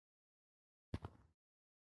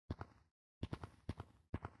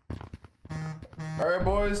Alright,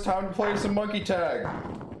 boys, time to play some monkey tag.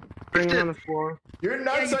 Bring it on the floor. Your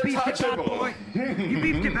nuts untouchable. You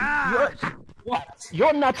beefed it bad. What?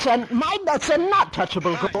 Your nuts and my nuts are not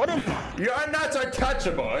touchable, Gordon. Your nuts are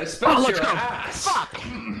touchable, especially your ass. Fuck.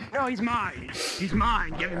 No, he's mine. He's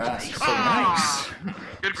mine. Give him to me. That's so nice.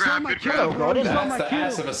 Good grab, good Hello, grab. Gordon. That's the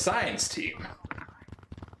ass of a science team.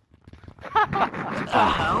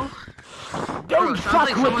 Don't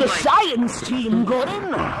fuck with the science team,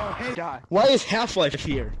 Gordon. Why is Half-Life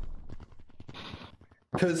here?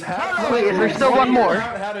 Because Wait, Half-Life is there still one more?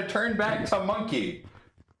 out how to turn back to monkey.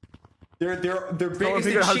 Their biggest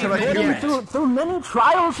figure out how to turn back to achievement. human. Through many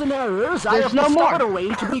trials and errors, I have discovered a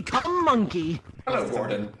way to become monkey. Hello,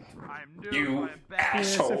 Gordon. You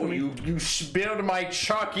asshole! You spilled my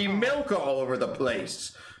chalky milk all over the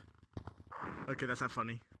place. Okay, that's not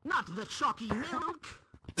funny. Not the chalky milk.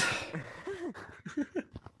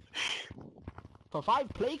 For 5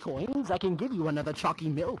 play coins, I can give you another chalky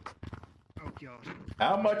milk. Oh god.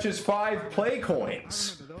 How much is 5 play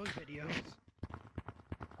coins? Remember those videos?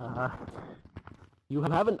 You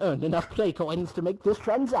haven't earned enough play coins to make this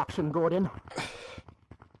transaction, Gordon.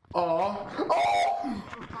 Oh.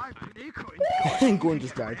 5 play coins. Gordon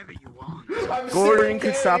just died. Whatever you want. I'm Gordon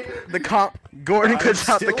still could stop the Gordon could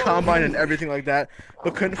stop the still combine okay. and everything like that,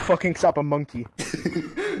 but couldn't fucking stop a monkey.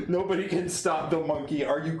 Nobody can stop the monkey.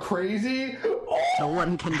 Are you crazy? Oh. No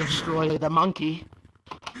one can destroy the monkey.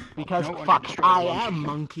 Because No one can fuck, destroy the I monkey. am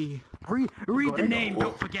monkey. Read the name.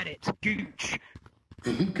 Don't forget it. Gooch.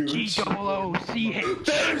 Gooch. G-O-O-C-H.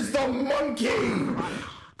 There's the monkey!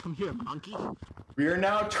 Come here, monkey. We are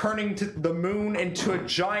now turning to the moon into a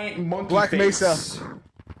giant monkey Black face. Mesa.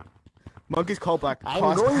 Monkey's called Black.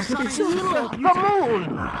 I'm going to seal the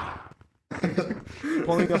moon.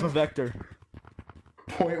 Pulling up a vector.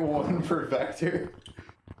 0.1 per vector.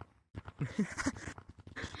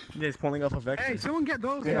 Yeah, he's pulling up a vector. Hey, someone get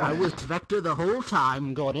those. Yeah. I was Vector the whole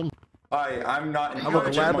time, Gordon. I'm not I will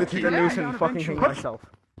intelligent gladly monkey. take a noose Yeah, and fucking hang eventually. myself.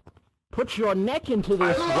 Put your neck into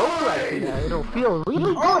this I rope right lied. here. It'll feel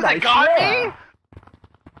really Oh, good, they I got swear. me?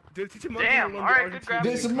 Damn, Damn, alright, good grab.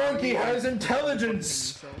 This monkey has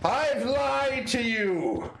intelligence. I've lied to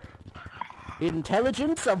you.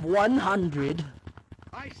 Intelligence of 100.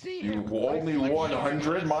 I see You him. only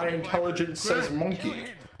 100. My intelligence says Kill monkey. him.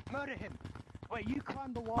 Murder him. Wait, you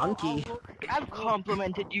climb the wall. Monkey. I'll look. I've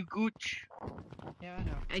complimented you, Gooch, Yeah, I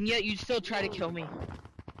know. and yet you still try to kill me.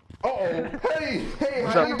 Uh-oh. Hey,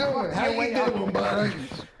 how you doing? How you doing, bud?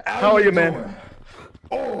 How are you, man? doing?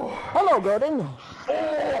 Oh. Hello, Gordon.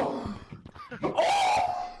 Oh.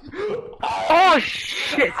 Oh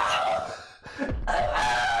shit!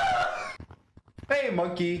 Hey,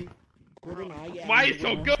 monkey. Why is it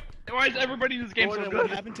so good? Why is everybody in this game so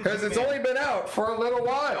good? Because it's only been out for a little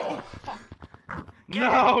while.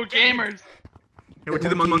 No, gamers. Hey, do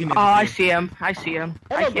the monkey dance. Oh, I see him. I see him.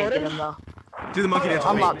 I Hello, can't get Gordon. him though. Do the monkey dance with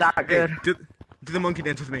I'm me. not that good. Hey, do the monkey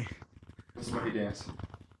dance with me. This is monkey dance.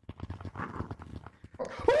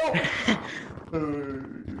 Oh.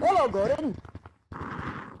 Hello, Gordon.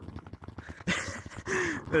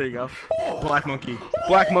 There you go. Black monkey.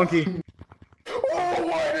 Black monkey. Oh,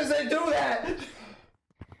 why does it do that?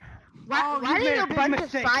 Oh, Why you did made a big bunch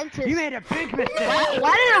mistake. of scientists? You made a big mistake.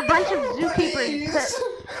 Why did a bunch of zookeepers?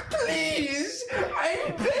 Please, please,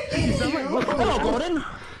 I'm begging you. Hello, Gordon.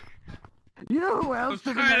 You know who else I'm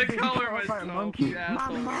doesn't trying like to being color caught by a myself, monkey? you My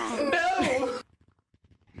asshole. mom. No.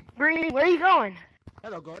 Green, where are you going?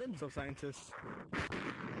 Hello, Gordon. So scientists.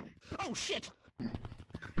 Oh, shit.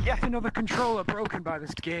 Yet another controller broken by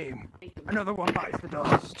this game. Another one bites the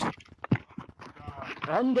dust.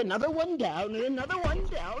 And another one down, and another one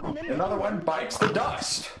down, and Another one bites the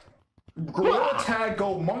dust. Gorilla tag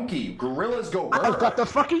go monkey. Gorillas go bird. I've got the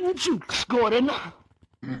fucking jukes, Gordon.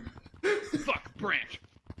 Fuck, branch.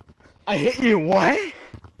 I hit you. What?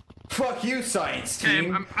 Fuck you, science Okay,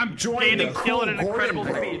 team. I'm Join gaining the skill cool at an incredible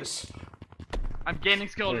Gordon speed. bros. I'm gaining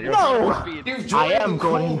skill at an No. incredible speed. You've joined I am the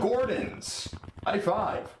cool Gordon. Gordons. High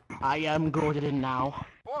five. I am Gordon now.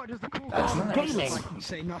 Oh, does the cool That's guy nice. Gaming.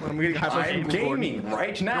 say nothing? I'm getting high five I'm from Gordon. gaming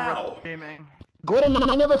right now. Gaming. Gordon,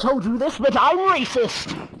 I never told you this, but I'm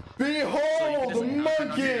racist. Behold the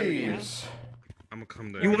monkeys. I'm gonna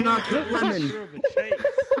come there. You will not get lemon.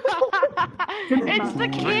 It's the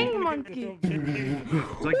king monkey.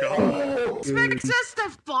 It's like the Expects us to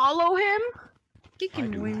follow him? He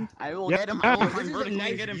can win. I will Yeah, get him this over is a vertically.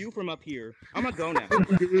 nice view from up here. I'm gonna go now.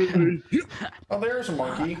 Oh, there's a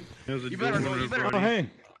monkey. There's a You better go, you better Oh, hey.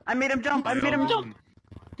 I made him jump. I made him jump.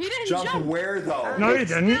 He didn't Jump jump. where though? No, you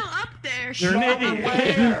didn't. Still up there. You're an Jump idiot.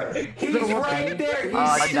 where? He's right there. He's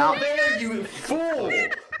I still doubt- there, you fool.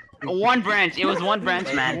 One branch. It was one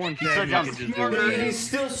branch, man. He still jumped. He's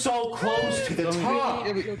still so close to the top.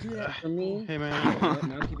 Hey man.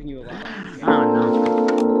 Not keeping you alive. I don't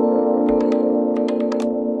know.